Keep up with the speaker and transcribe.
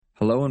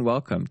Hello and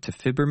welcome to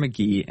Fibber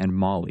McGee and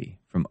Molly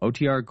from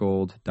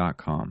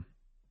OTRGold.com.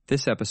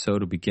 This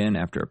episode will begin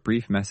after a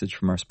brief message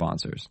from our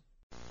sponsors.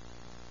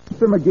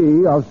 Mr.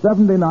 McGee of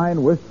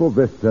 79 Wistful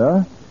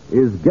Vista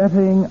is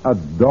getting a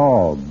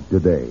dog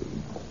today.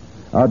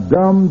 A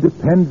dumb,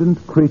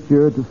 dependent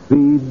creature to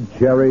feed,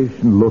 cherish,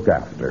 and look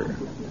after.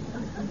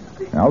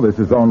 Now, this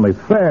is only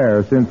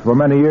fair, since for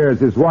many years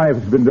his wife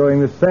has been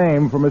doing the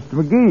same for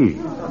Mr. McGee.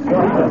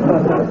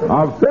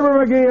 Of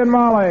Fibber McGee and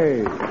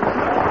Molly.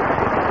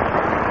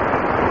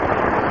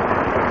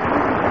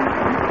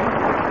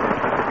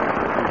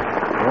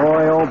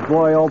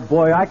 Oh,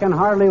 boy, I can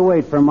hardly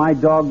wait for my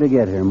dog to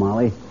get here,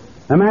 Molly.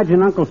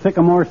 Imagine Uncle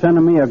Sycamore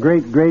sending me a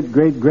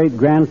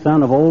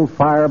great-grandson of Old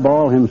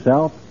Fireball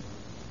himself.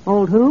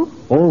 Old who?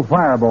 Old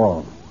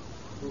Fireball.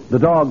 The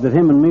dog that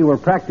him and me were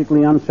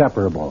practically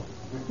inseparable.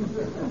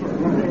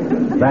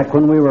 Back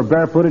when we were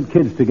barefooted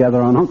kids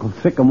together on Uncle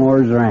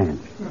Sycamore's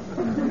ranch.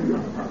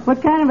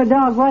 What kind of a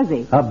dog was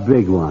he? A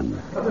big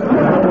one.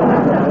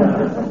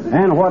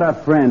 And what a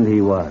friend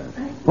he was.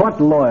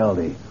 What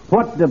loyalty.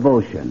 What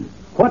devotion.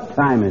 What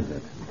time is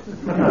it?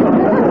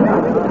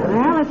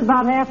 Well, it's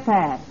about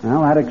 1:30.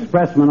 Well, that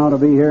expressman ought to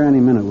be here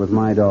any minute with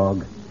my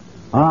dog.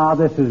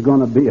 This is going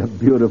to be a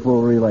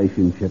beautiful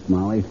relationship,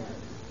 Molly.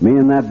 Me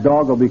and that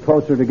dog will be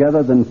closer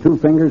together than two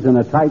fingers in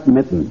a tight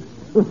mitten.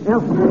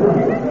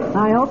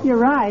 I hope you're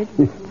right.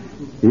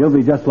 He'll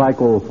be just like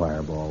Old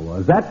Fireball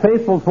was. That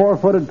faithful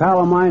four-footed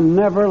pal of mine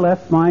never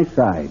left my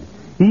side.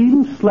 He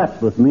even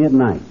slept with me at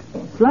night.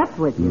 Slept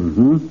with you?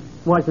 Mm-hmm.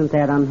 Wasn't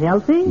that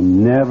unhealthy?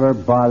 Never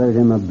bothered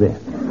him a bit.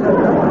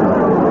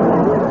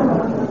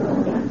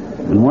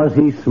 And was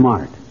he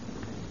smart?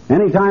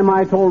 Anytime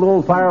I told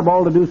Old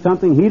Fireball to do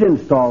something, he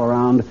didn't stall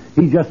around.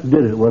 He just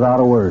did it without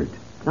a word.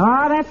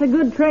 Oh, that's a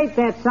good trait,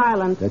 that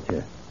silence.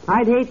 Betcha.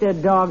 I'd hate a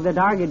dog that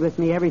argued with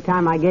me every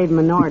time I gave him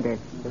an order.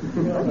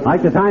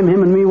 Like the time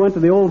him and me went to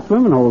the old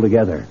swimming hole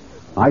together.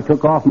 I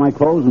took off my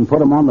clothes and put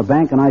them on the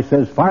bank, and I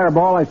says,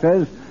 Fireball, I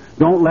says,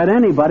 don't let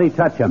anybody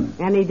touch him.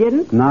 And he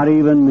didn't? Not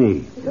even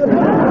me.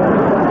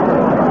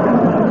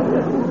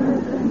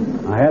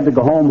 I had to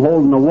go home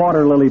holding a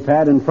water lily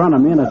pad in front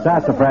of me and a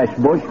sassafras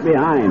bush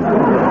behind.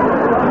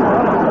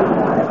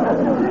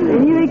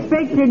 And you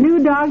expect your new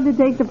dog to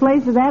take the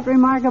place of that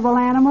remarkable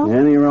animal?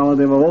 Any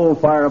relative of Old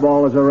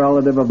Fireball is a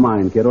relative of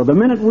mine, kiddo. The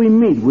minute we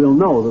meet, we'll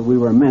know that we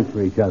were meant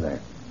for each other.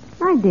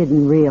 I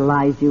didn't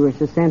realize you were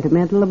so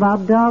sentimental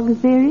about dogs,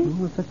 dearie.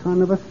 Well, it's a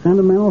kind of a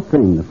sentimental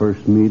thing, the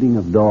first meeting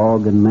of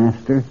dog and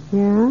master.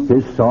 Yeah?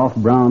 His soft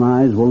brown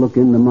eyes will look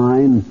into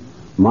mine.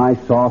 My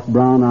soft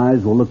brown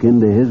eyes will look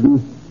into his'n.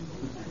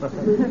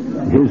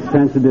 His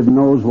sensitive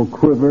nose will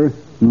quiver.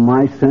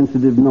 My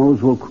sensitive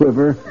nose will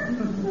quiver.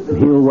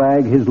 He'll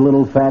wag his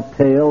little fat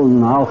tail,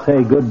 and I'll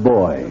say, good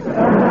boy.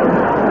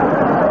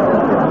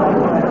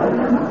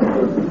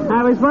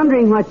 I was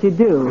wondering what you'd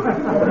do.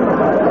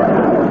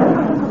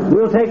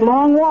 We'll take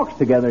long walks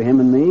together, him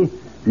and me,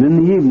 and in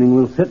the evening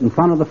we'll sit in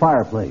front of the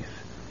fireplace.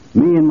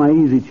 Me in my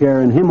easy chair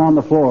and him on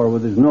the floor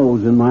with his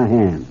nose in my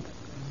hand.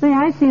 Say,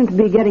 I seem to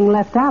be getting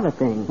left out of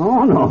things.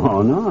 Oh,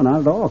 no, not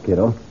at all,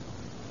 kiddo.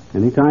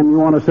 Anytime you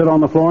want to sit on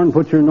the floor and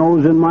put your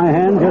nose in my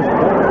hand, just...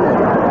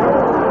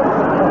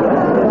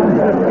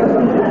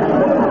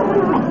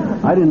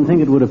 I didn't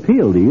think it would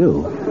appeal to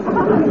you.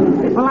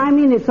 Well, I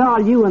mean, it's all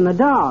you and the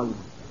dog.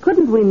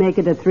 Couldn't we make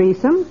it a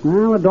threesome?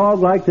 Well, a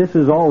dog like this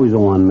is always a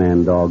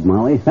one-man dog,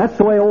 Molly. That's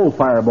the way Old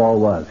Fireball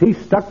was. He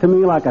stuck to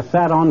me like a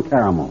sat-on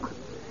caramel.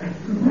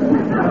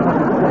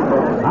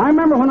 I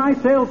remember when I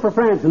sailed for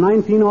France in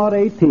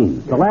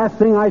 1918. The last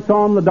thing I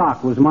saw on the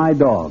dock was my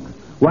dog,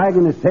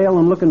 wagging his tail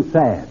and looking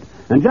sad.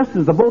 And just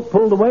as the boat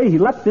pulled away, he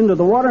leapt into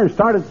the water and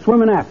started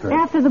swimming after it.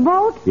 After the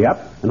boat? Yep.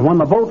 And when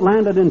the boat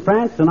landed in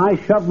France and I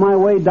shoved my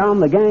way down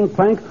the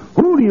gangplank,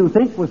 who do you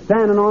think was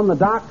standing on the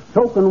dock,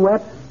 soaking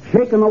wet,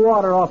 shaking the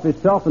water off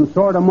himself and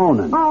sort of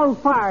moaning? Old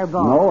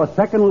Fireball. No, a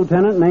second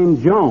lieutenant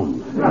named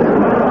Jones.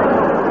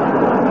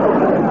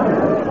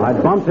 I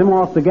bumped him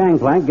off the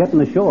gangplank getting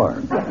ashore.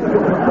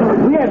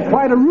 We had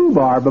quite a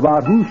rhubarb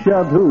about who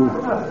shoved who.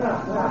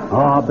 Oh,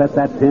 I'll bet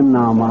that's him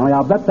now, Molly.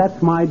 I'll bet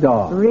that's my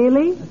dog.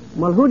 Really?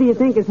 Well, who do you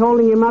think is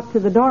holding him up to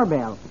the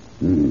doorbell?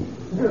 No.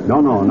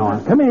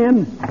 Come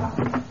in.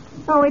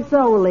 Oh, it's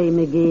Ole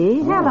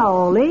McGee.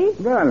 Hello, Ole.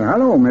 Well,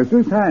 hello,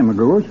 Mrs. Time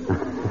goes.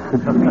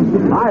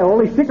 Hi,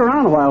 Ole. Stick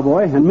around a while,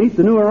 boy, and meet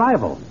the new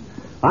arrival.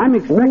 I'm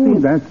expecting...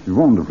 Oh, that's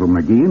wonderful,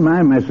 McGee.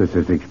 My missus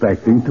is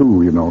expecting,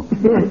 too, you know.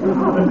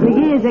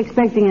 McGee is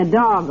expecting a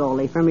dog,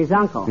 Ole, from his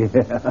uncle.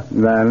 Yeah.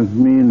 Well,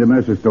 me and the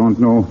missus don't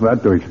know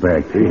what to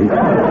expect.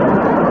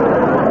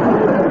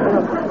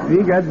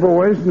 We got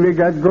boys and we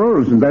got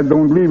girls, and that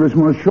don't leave us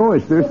much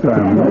choice this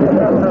time.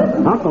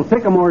 Uncle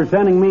Sycamore is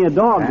sending me a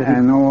dog. I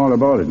know all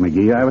about it,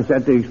 McGee. I was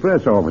at the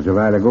express office a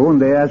while ago,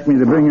 and they asked me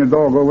to bring your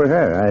dog over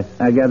here.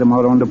 I got him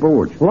out on the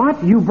porch.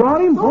 What? You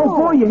brought him? Oh,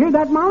 boy, you hear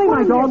that, Molly?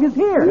 My dog is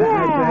here.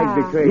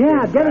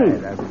 Yeah. Get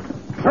him.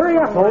 Hurry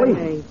up,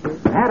 Ole.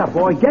 Atta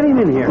boy, get him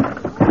in here.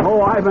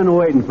 Oh, I've been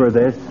waiting for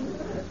this.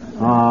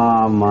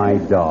 Ah, my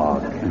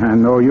dog. I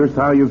know just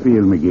how you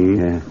feel, McGee.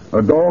 Yeah.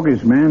 A dog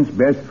is man's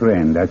best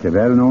friend. That's a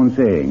well-known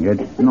saying.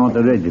 It's not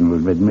original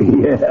with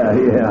me.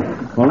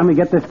 Yeah. Well, let me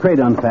get this crate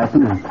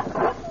unfastened.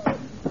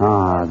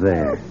 Ah,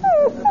 there.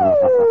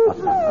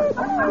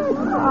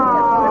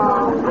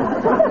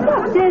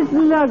 Oh, just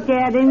look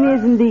at him.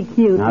 Isn't he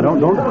cute? Now, don't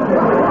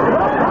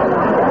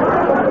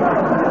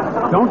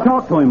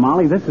talk to him,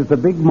 Molly. This is the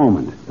big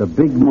moment. The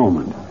big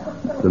moment.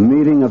 The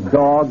meeting of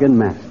dog and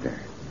master.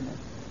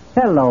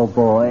 Hello,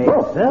 boy. He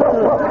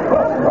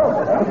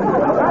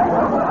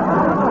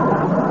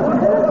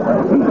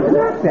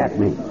snapped at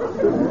me.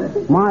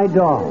 My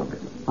dog.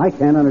 I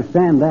can't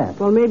understand that.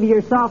 Well, maybe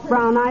your soft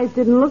brown eyes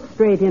didn't look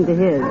straight into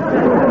his.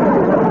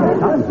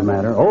 Nothing's the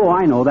matter. Oh,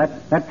 I know.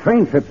 That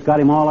train trip's got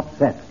him all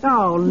upset.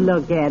 Oh,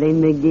 look at him,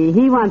 McGee.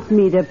 He wants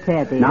me to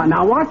pet him.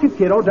 Now watch it,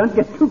 kiddo. Don't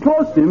get too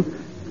close to him.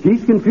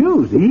 He's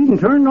confused. He even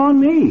turned on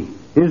me,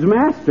 his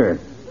master.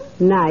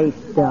 Nice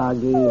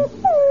doggy.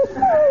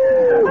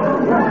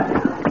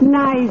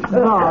 Nice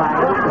boy.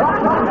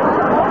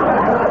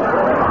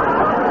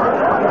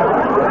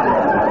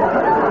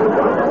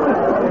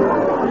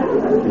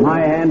 My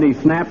hand he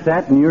snaps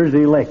at and yours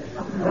he licks.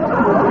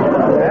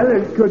 Well,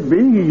 it could be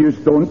he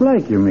just don't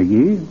like you,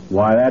 McGee.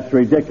 Why, that's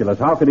ridiculous.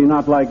 How could he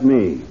not like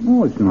me?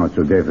 Oh, it's not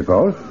so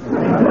difficult. You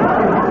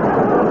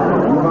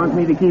want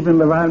me to keep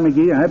him around,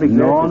 McGee? I'd be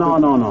glad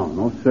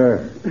No,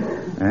 sir.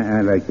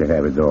 I'd like to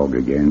have a dog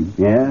again.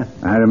 Yeah?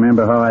 I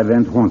remember how I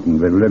went hunting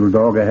with a little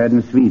dog I had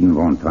in Sweden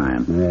one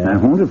time. Yeah. I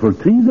hunted for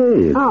 3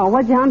 days. Oh,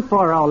 what'd you hunt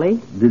for,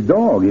 Ollie? The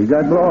dog, he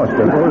got lost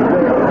the first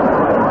day.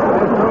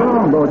 So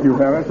long, don't you,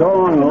 fellas? So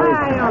long, Ollie.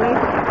 Bye, Ollie.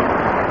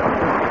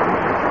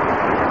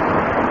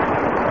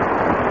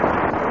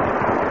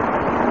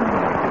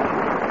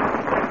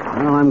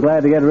 Well, I'm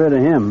glad to get rid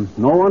of him.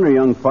 No wonder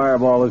young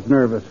Fireball is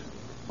nervous.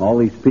 All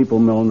these people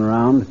milling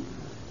around.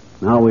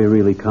 Now we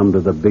really come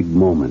to the big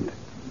moment.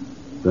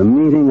 The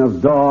meeting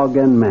of dog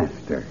and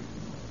master.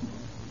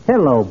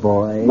 Hello,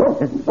 boy.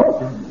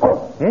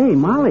 Hey,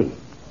 Molly.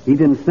 He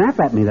didn't snap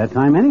at me that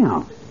time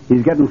anyhow.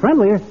 He's getting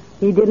friendlier.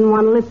 He didn't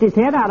want to lift his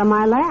head out of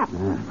my lap.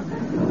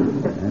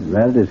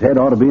 That his head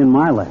ought to be in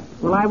my lap.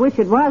 Well, I wish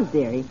it was,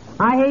 dearie.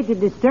 I hate to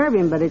disturb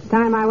him, but it's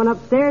time I went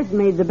upstairs and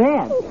made the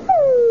bed.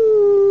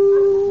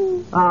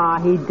 Ah,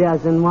 he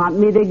doesn't want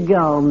me to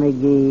go,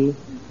 McGee.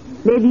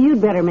 Maybe you'd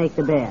better make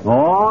the bed.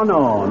 Oh,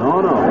 no.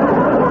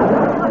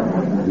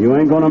 You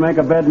ain't going to make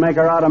a bed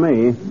maker out of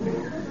me.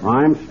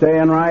 I'm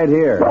staying right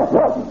here.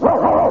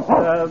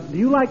 Do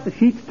you like the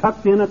sheets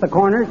tucked in at the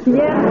corners?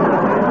 Yeah.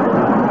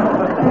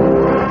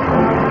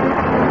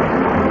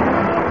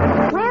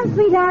 Well,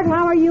 sweetheart,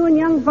 how are you and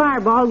young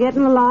Fireball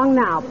getting along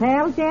now?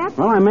 Pals yet?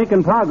 Well, I'm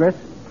making progress.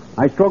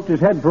 I stroked his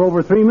head for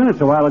over 3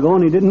 minutes a while ago,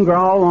 and he didn't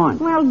growl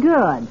once. Well,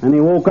 good. And he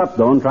woke up,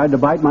 though, and tried to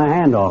bite my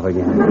hand off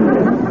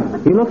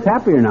again. He looks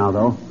happier now,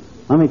 though.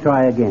 Let me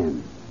try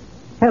again.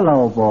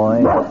 Hello,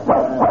 boy.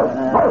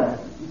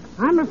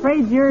 I'm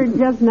afraid you're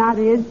just not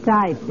his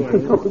type, dearie.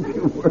 Don't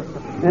you worry.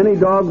 Any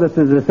dog that's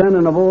a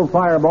descendant of old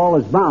Fireball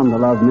is bound to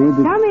love me.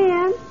 Come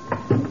in.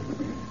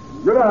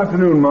 Good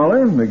afternoon,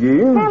 Molly.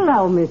 McGee.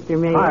 Hello, Mr.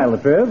 Mayor. Hi,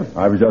 Latriv.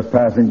 I was just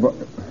passing by.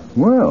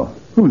 Well,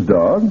 whose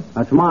dog?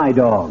 That's my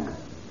dog.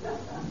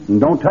 And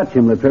don't touch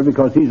him, Latriv,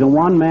 because he's a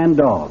one-man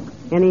dog.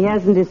 And he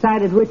hasn't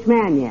decided which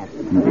man yet.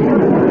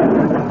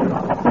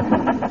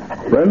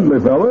 Friendly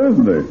fella,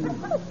 isn't he?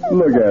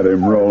 Look at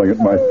him rolling at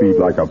my feet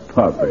like a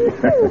puppy.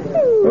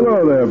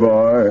 Hello there,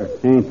 boy.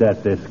 Ain't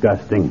that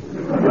disgusting?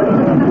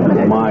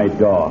 My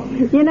dog.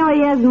 You know,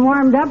 he hasn't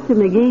warmed up to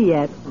McGee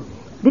yet.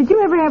 Did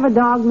you ever have a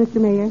dog, Mr.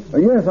 Mayor?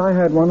 Yes, I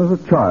had one as a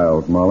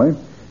child, Molly.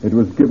 It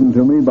was given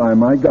to me by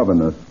my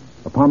governess,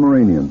 a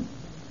Pomeranian.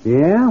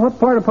 Yeah? What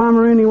part of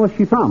Pomerania was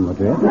she from,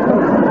 Latriv?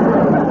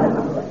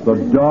 The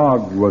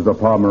dog was a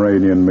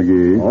Pomeranian,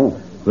 McGee. Oh.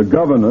 The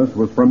governess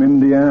was from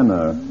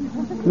Indiana.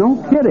 No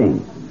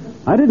kidding.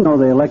 I didn't know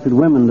they elected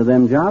women to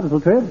them jobs,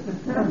 Latriv.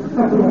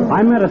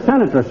 I met a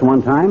senatress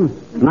one time,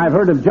 and I've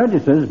heard of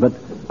judgesses, but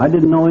I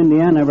didn't know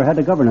Indiana ever had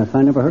a governess.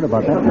 I never heard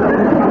about that.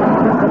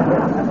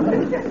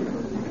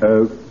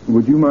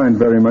 Would you mind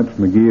very much,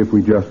 McGee, if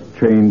we just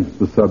changed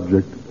the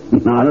subject?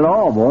 Not at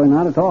all, boy,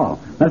 not at all.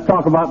 Let's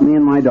talk about me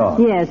and my dog.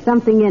 Yes,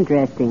 something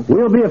interesting.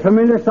 We'll be a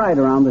familiar sight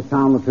around this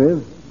town,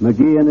 Latriv.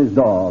 McGee and his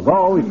dog,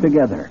 always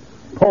together.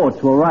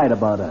 Poets will write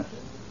about us.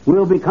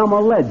 We'll become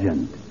a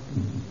legend.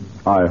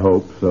 I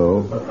hope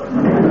so.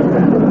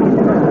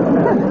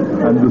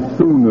 And the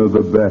sooner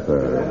the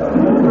better.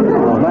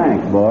 Oh,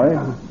 thanks, boy.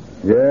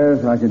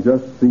 Yes, I can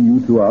just see you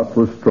two out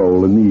for a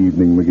stroll in the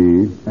evening,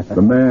 McGee.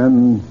 The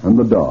man and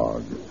the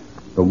dog.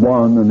 The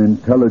one, an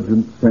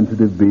intelligent,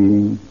 sensitive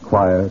being,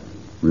 quiet,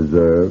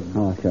 reserved.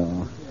 Oh,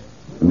 sure.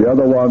 And the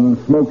other one,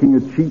 smoking a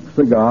cheap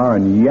cigar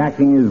and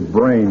yakking his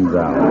brains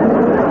out.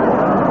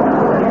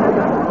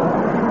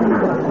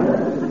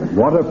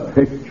 What a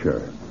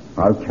picture.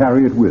 I'll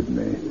carry it with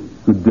me.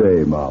 Good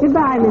day, Molly.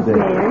 Goodbye, Mr.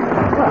 Mayor.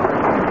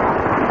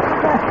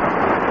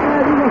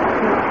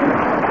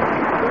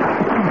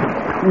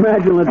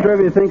 Imagine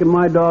Latrivia thinking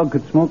my dog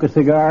could smoke a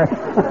cigar.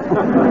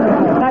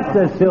 That's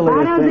the silliest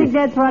I don't think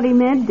that's what he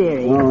meant,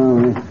 dearie.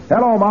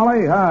 Hello,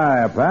 Molly.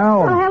 Hi,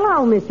 pal. Oh,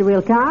 hello, Mr.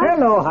 Wilcox.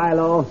 Hello,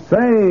 Hilo.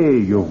 Say,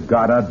 you've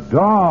got a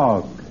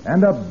dog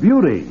and a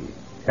beauty.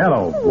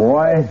 Hello,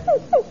 boy.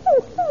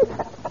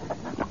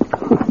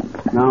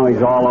 Now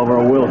he's all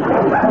over Wilson.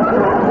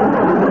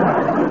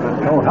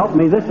 Oh, help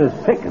me, this is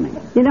sickening.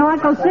 You know,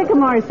 Uncle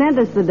Sycamore sent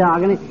us the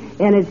dog,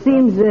 and it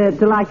seems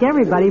to like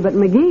everybody but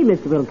McGee,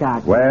 Mr.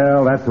 Wilcox.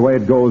 Well, that's the way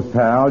it goes,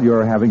 pal.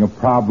 You're having a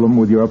problem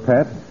with your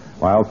pet,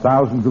 while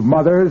thousands of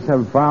mothers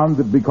have found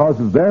that because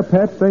of their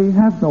pet, they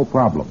have no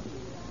problem.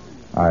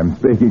 I'm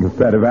speaking of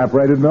pet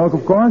evaporated milk,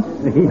 of course.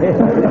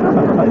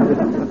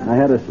 I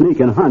had a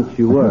sneaking hunch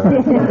you were.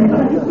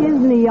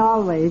 Isn't he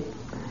always?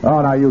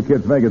 Oh, now you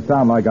kids make it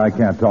sound like I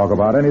can't talk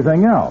about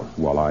anything else.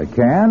 Well, I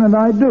can, and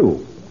I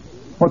do.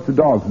 What's the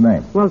dog's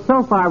name? Well,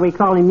 so far we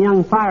call him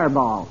Young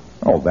Fireball.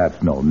 Oh,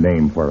 that's no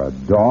name for a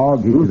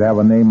dog. He should have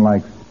a name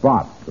like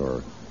Spot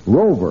or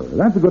Rover.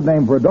 That's a good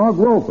name for a dog,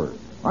 Rover.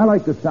 I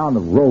like the sound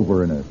of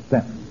Rover in a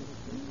sentence.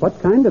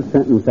 What kind of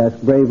sentence?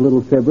 Asked brave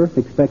little Fibber,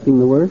 expecting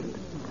the worst.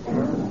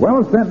 Well,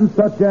 a sentence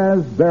such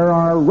as, there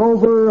are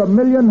over 1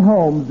 million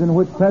homes in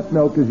which pet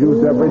milk is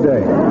used every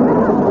day.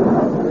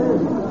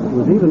 It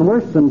was even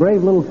worse than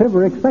brave little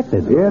Fibber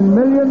expected. In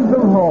millions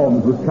of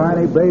homes with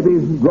tiny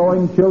babies and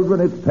growing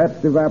children, it's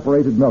pet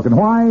evaporated milk. And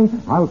why?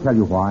 I'll tell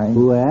you why.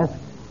 Who asked?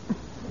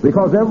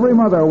 Because every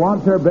mother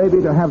wants her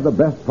baby to have the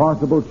best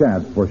possible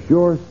chance for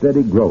sure,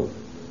 steady growth,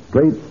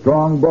 straight,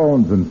 strong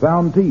bones, and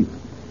sound teeth.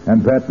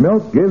 And pet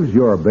milk gives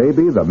your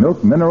baby the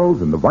milk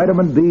minerals and the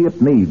vitamin D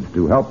it needs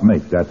to help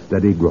make that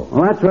steady growth.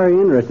 Well, that's very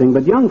interesting,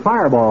 but Young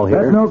Fireball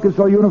here... Pet milk is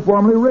so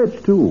uniformly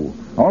rich, too.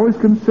 Always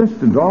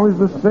consistent, always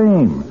the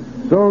same.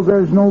 So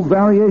there's no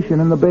variation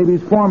in the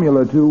baby's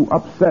formula to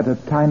upset a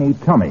tiny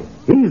tummy.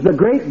 He's the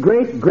great...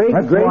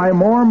 That's why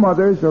more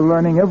mothers are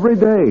learning every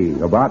day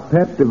about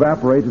pet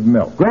evaporated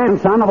milk.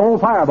 grandson of old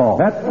Fireball.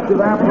 Pet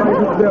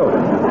evaporated milk.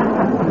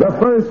 The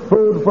first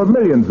food for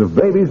millions of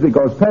babies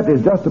because pet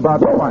is just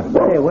about fine.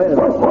 Hey, wait a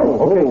minute.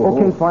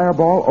 Okay,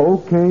 Fireball.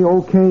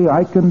 Okay.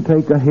 I can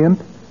take a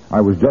hint.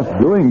 I was just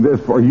doing this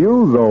for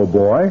you, though,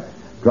 boy.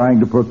 Trying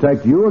to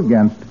protect you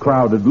against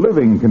crowded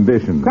living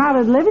conditions.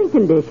 Crowded living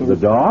conditions? The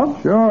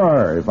dog?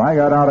 Sure. If I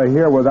got out of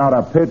here without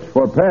a pitch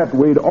for pet,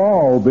 we'd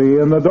all be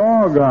in the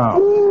doghouse.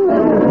 See you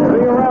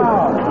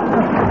around.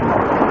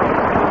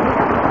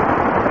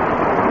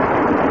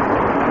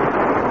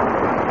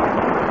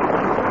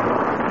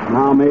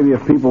 Now, maybe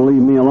if people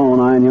leave me alone,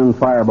 I and Young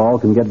Fireball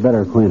can get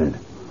better acquainted.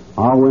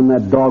 I'll win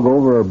that dog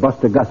over or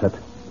bust a gusset.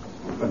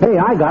 Hey,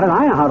 I got it.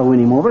 I know how to win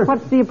him over.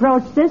 What's the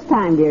approach this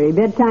time, dearie?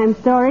 Bedtime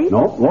story?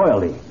 Nope,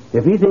 loyalty.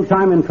 If he thinks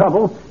I'm in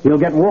trouble, he'll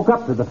get woke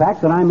up to the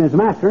fact that I'm his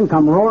master and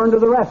come roaring to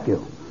the rescue.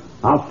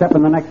 I'll step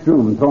in the next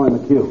room and throw him a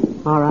cue.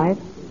 All right.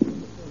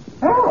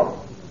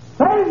 Help!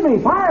 Save me,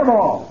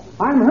 Fireball!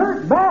 I'm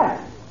hurt bad.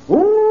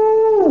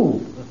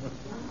 Ooh!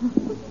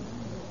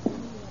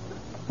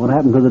 What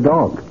happened to the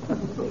dog?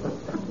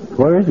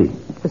 Where is he?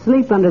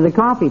 Asleep under the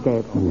coffee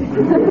table.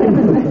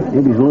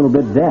 Maybe he's a little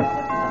bit deaf.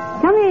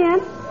 Come in.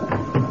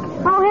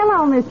 Oh,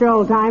 hello, Mr.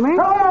 Oldtimer.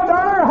 Hello,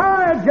 daughter.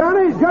 Hi,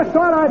 Johnny. Just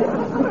thought I'd...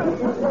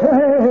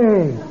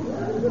 Hey,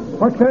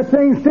 what's that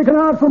thing sticking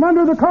out from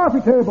under the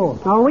coffee table?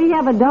 Oh, we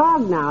have a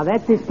dog now.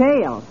 That's his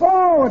tail.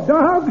 Oh, a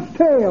dog's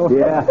tail.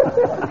 Yeah.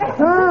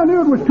 I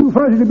knew it was too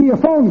fuzzy to be a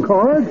phone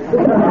cord.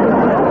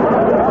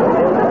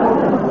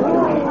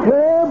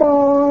 Hey,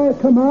 boy.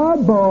 Come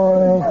on,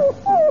 boy.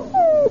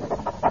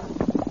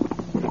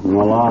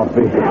 Well, I'll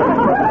be...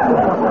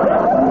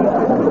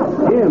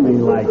 Him he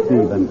likes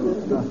even.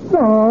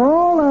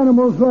 All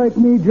animals like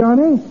me,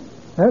 Johnny.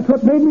 That's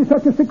what made me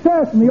such a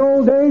success in the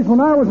old days when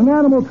I was an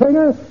animal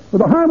trainer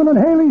with the Harmon and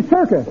Haley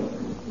Circus.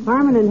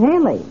 Harmon and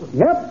Haley?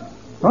 Yep.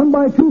 Run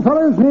by two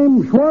fellas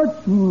named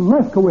Schwartz and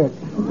Lefkowitz.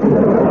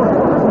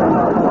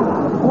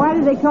 Why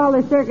do they call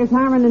the circus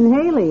Harmon and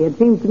Haley? It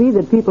seems to me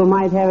that people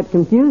might have it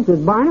confused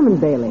with Barnum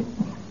and Bailey.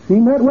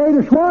 Seemed that way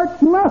to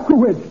Schwartz and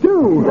Lefkowitz,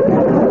 too.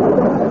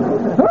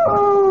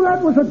 Oh,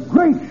 that was a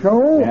great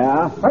show.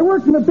 Yeah? I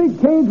worked in a big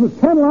cage with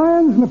 10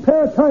 lions and a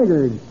pair of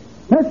tigers.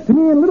 Next to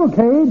me in a little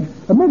cage,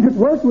 a midget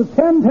worked with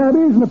 10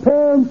 tabbies and a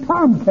pair of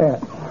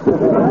tomcats.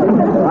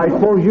 I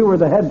suppose you were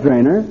the head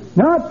trainer.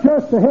 Not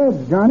just the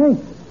heads, Johnny.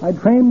 I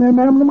trained them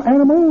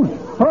animals.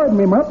 Pardon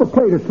me, my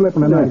plate is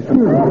slipping tonight. Excuse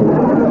me.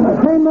 I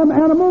trained them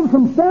animals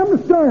from stem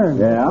to stern.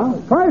 Yeah?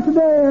 Twice a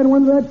day I'd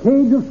went to that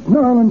cage of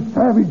snarling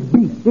savage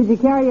beasts. Did you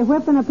carry a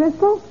whip and a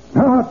pistol?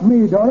 Not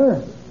me,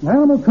 daughter. An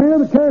animal trainer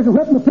that carries a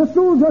whip and a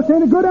pistol just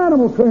ain't a good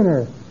animal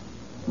trainer.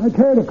 I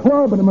carried a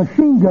club and a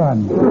machine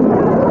gun.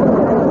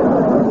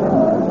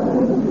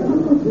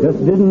 Just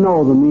didn't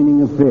know the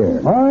meaning of fear.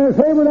 My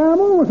favorite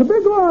animal was a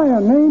big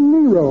lion named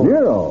Nero.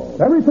 Nero?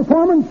 Every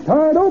performance,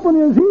 I'd open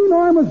his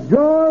enormous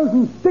jaws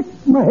and stick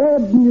my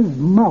head in his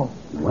mouth.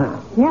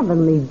 Wow.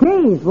 Heavenly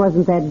days,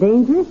 wasn't that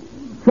dangerous?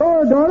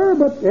 Sure, daughter,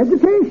 but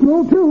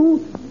educational,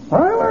 too.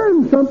 I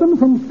learned something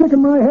from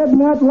sticking my head in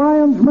that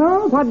lion's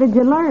mouth. What did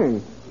you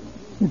learn?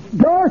 It's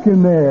dark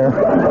in there.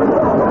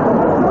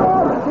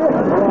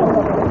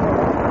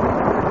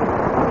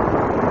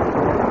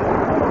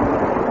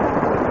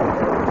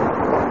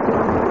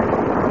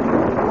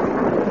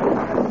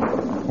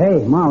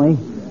 Hey, Molly,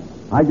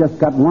 I just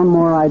got one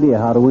more idea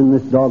how to win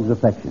this dog's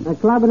affection. A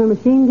club and a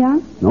machine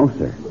gun? No,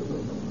 sir.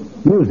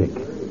 Music.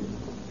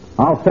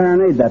 I'll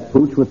serenade that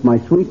pooch with my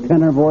sweet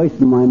tenor voice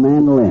and my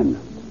mandolin.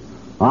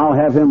 I'll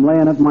have him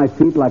laying at my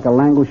feet like a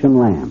languishing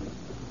lamb.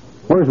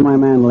 Where's my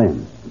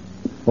mandolin?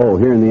 Oh,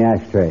 here in the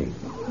ashtray. You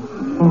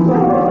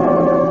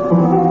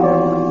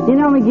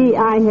know, McGee,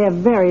 I have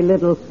very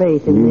little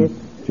faith in this.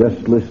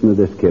 Just listen to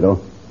this, kiddo.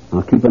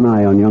 I'll keep an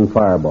eye on young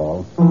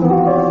Fireball.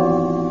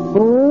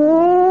 Oh,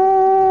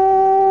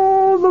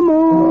 the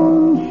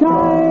moon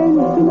shines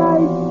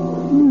tonight.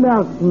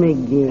 Look,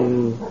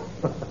 McGee.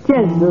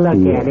 Just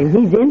look at him.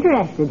 He's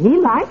interested. He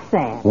likes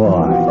that.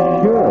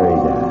 Why, sure he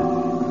does.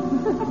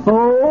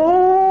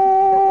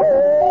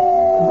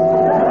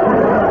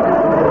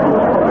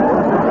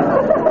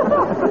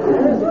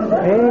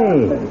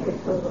 Hey,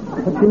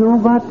 what you know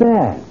about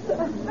that?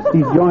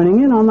 He's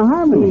joining in on the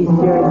harmony. He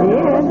sure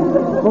did.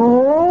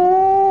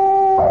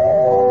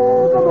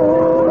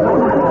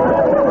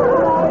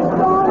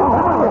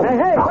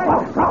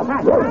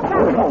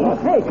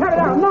 Hey, cut it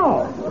out.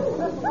 No.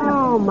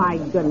 Oh, my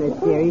goodness,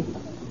 dearie.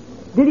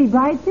 Did he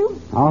bite you?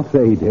 I'll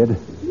say he did.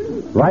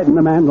 Right in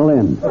the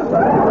mandolin.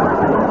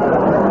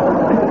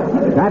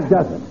 That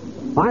does it.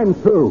 I'm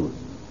through.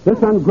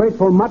 This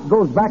ungrateful mutt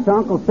goes back to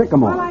Uncle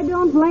Sycamore. Well, I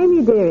don't blame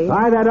you, dearie.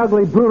 Tie that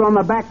ugly brute on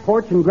the back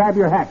porch and grab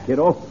your hat,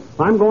 kiddo.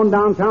 I'm going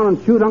downtown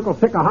and shoot Uncle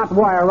Syc a hot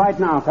wire right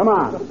now. Come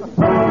on.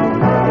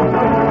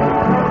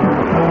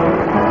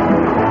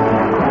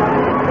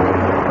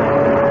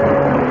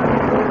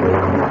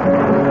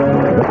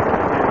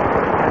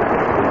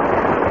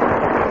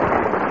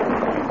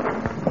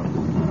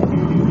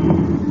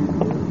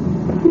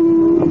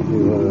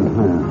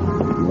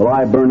 Will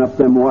I burn up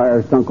them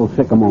wires to Uncle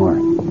Sycamore?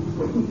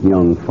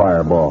 Young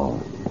Fireball.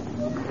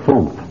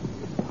 Thump.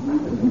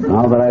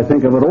 Now that I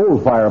think of it,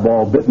 old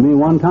Fireball bit me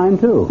one time,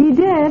 too. He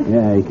did?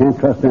 Yeah, you can't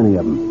trust any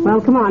of them.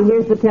 Well, come on.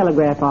 Here's the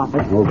telegraph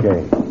office.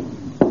 Okay.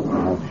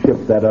 I'll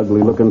ship that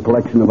ugly-looking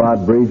collection of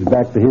odd breeds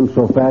back to him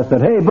so fast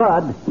that, hey,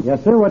 Bud.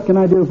 Yes, sir. What can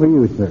I do for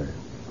you, sir?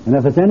 And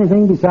if it's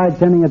anything besides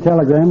sending a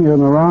telegram, you're in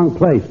the wrong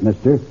place,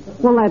 mister.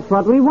 Well, that's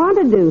what we want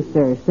to do,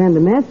 sir. Send a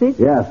message.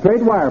 Yeah,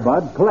 straight wire,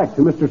 Bud. Collect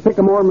to Mr.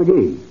 Sycamore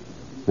McGee.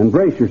 And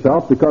brace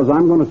yourself, because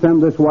I'm going to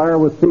send this wire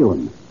with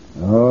Phelan.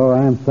 Oh,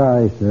 I'm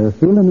sorry, sir.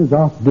 Phelan is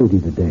off duty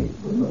today.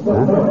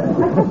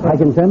 Huh? I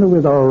can send it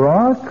with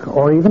O'Rourke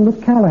or even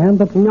with Callahan,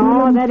 but... No,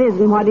 Phelan... that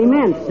isn't what he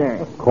meant, sir.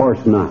 Of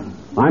course not.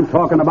 I'm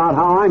talking about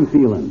how I'm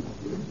feeling.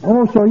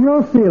 Oh, so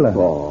you're Phelan.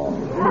 Oh.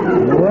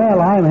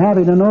 Well, I'm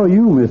happy to know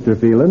you, Mr.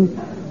 Phelan.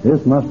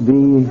 This must be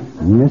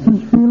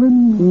Mrs.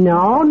 Phelan?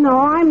 No,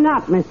 I'm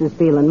not Mrs.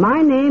 Phelan.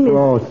 My name is...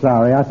 Oh,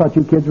 sorry. I thought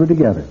you kids were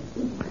together.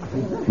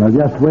 Well,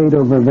 just wait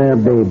over there,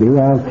 baby.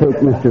 I'll take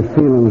Mr.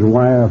 Phelan's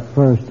wire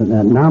first.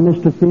 Now,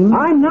 Mr. Phelan?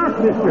 I'm not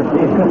Mr.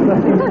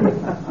 Phelan.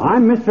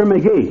 I'm Mr.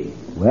 McGee.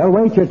 Well,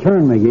 wait your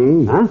turn,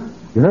 McGee. Huh?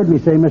 You heard me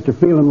say Mr.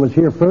 Phelan was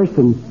here first,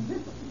 and...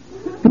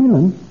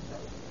 Phelan?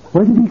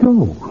 Where did he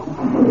go?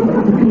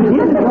 He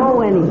didn't go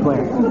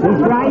anywhere.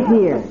 He's right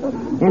here.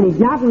 And he's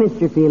not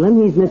Mr.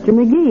 Phelan. He's Mr.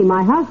 McGee,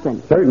 my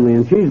husband. Certainly,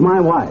 and she's my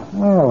wife.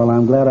 Oh, well,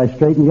 I'm glad I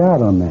straightened you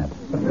out on that.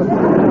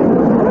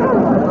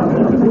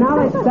 Now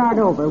let's start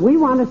over. We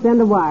want to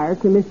send a wire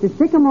to Mr.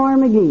 Sycamore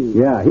McGee.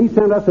 Yeah, he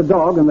sent us a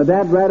dog, and the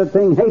dad-ratted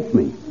thing hates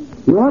me.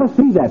 You ought to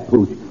see that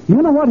pooch.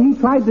 You know what he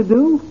tried to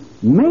do?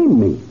 Maim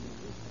me.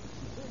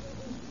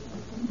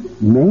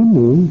 Maim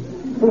me?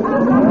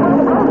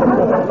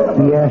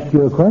 He asked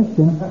you a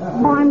question.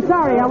 Oh, I'm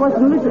sorry. I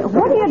wasn't listening.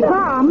 What are you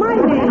talking? My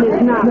name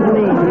is not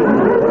Mamie.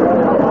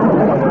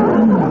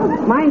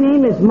 My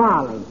name is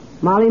Molly.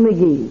 Molly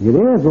McGee. It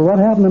is. Well, what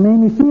happened to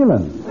Mamie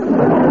Phelan?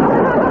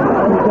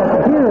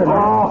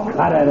 Oh,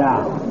 cut it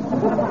out.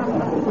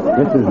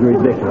 This is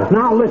ridiculous.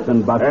 Now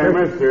listen, Buster. Hey,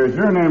 mister, is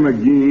your name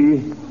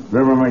McGee?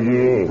 River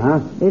McGee? Huh?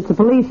 It's a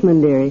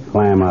policeman, dearie.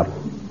 Clam up.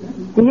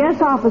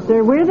 Yes,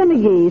 officer. We're the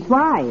McGees.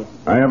 Why?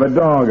 I have a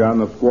dog on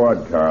the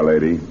squad car,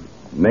 lady.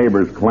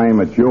 Neighbors claim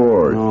it's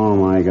yours. Oh,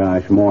 my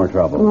gosh, more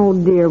trouble. Oh,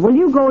 dear. Will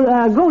you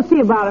go see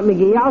about it,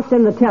 McGee? I'll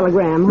send the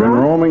telegram, Been huh?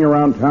 roaming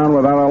around town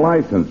without a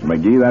license,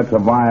 McGee. That's a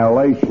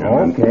violation.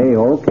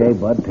 Okay,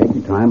 Bud. Take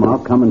your time. I'll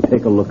come and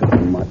take a look at the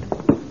mutt.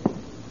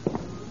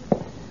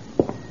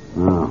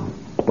 Oh.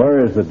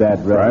 Where is the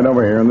dad? Right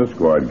over here in the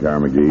squad car,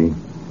 McGee.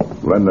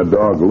 Letting the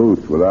dog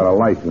loose without a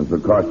license will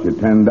cost you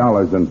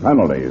 $10 in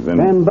penalties. And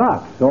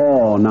 $10.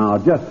 Oh, now,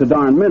 just a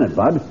darn minute,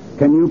 Bud.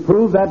 Can you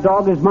prove that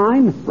dog is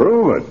mine?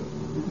 prove it.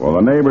 Well,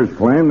 the neighbors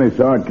claim they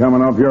saw it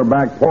coming off your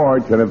back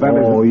porch, and if that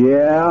Oh, isn't...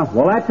 yeah?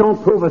 Well, that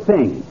don't prove a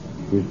thing.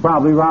 He's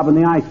probably robbing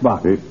the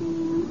icebox.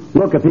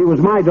 Look, if he was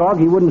my dog,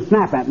 he wouldn't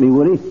snap at me,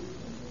 would he?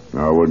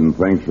 I wouldn't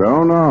think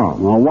so, no.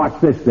 Well, watch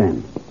this,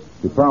 then.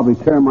 He'll probably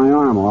tear my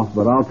arm off,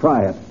 but I'll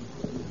try it.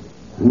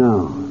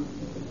 No.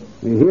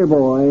 Here,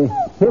 boy.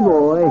 Here,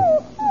 boy.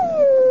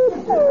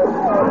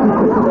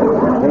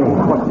 Hey,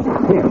 what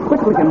Here,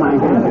 quit licking my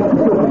hand. You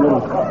stupid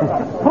little...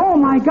 Oh,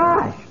 my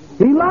gosh.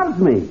 He loves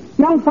me.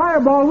 Young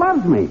Fireball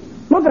loves me.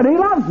 Look at, he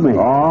loves me.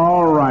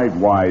 All right,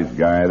 wise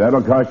guy.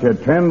 That'll cost you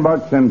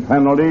 $10 in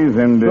penalties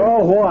and...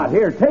 So what?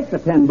 Here, take the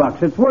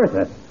 $10. It's worth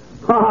it.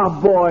 Oh,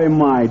 boy,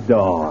 my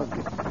dog.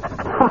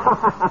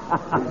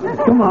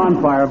 Come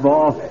on,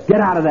 Fireball.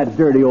 Get out of that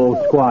dirty old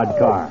squad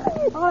car.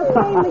 Oh,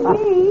 say,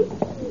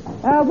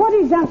 McGee, what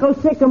is Uncle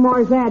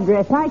Sycamore's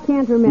address? I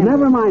can't remember.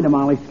 Never mind,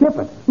 Molly. Skip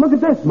it. Look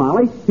at this,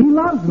 Molly. He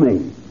loves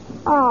me.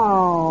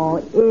 Oh,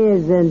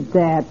 isn't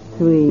that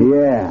sweet?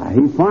 Yeah,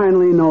 he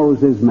finally knows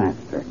his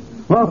master.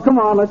 Well, come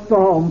on, let's go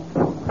home.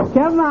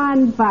 Come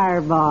on,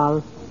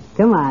 Fireball.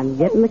 Come on,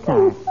 get in the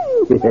car.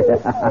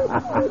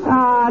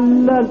 Oh,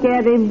 look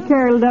at him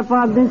curled up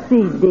on the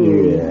seat,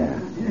 dearie. Yeah.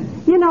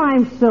 You know,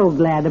 I'm so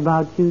glad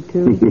about you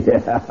two.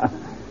 Yeah.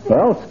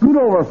 Well, scoot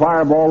over,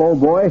 Fireball,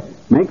 old boy.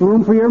 Make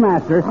room for your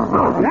master.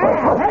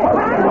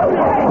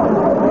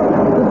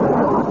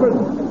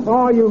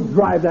 Oh, you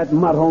drive that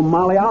mutt home,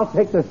 Molly. I'll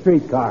take the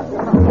streetcar.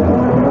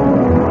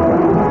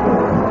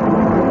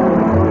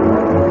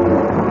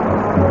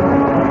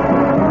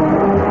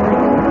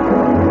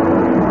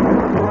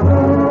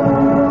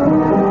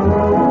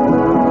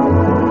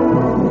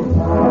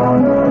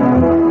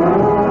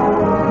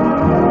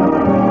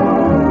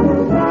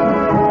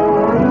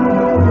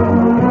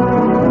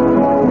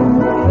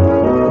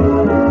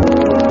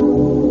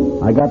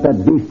 I got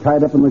that beast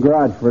tied up in the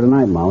garage for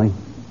tonight, Molly.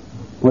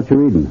 What you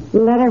reading?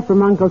 Letter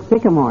from Uncle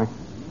Sycamore.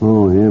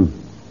 Oh, him.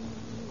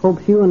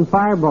 Hopes you and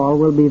Fireball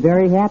will be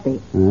very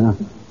happy. Yeah.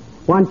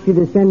 Wants you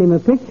to send him a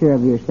picture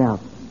of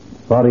yourself.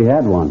 Thought he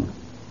had one.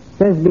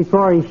 Says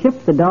before he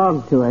shipped the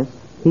dog to us,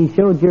 he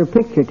showed your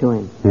picture to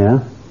him. Yeah?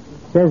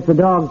 Says the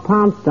dog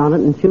pounced on it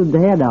and chewed the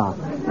head off.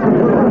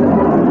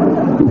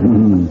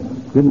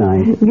 Good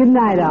night. Good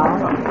night,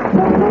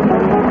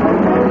 all.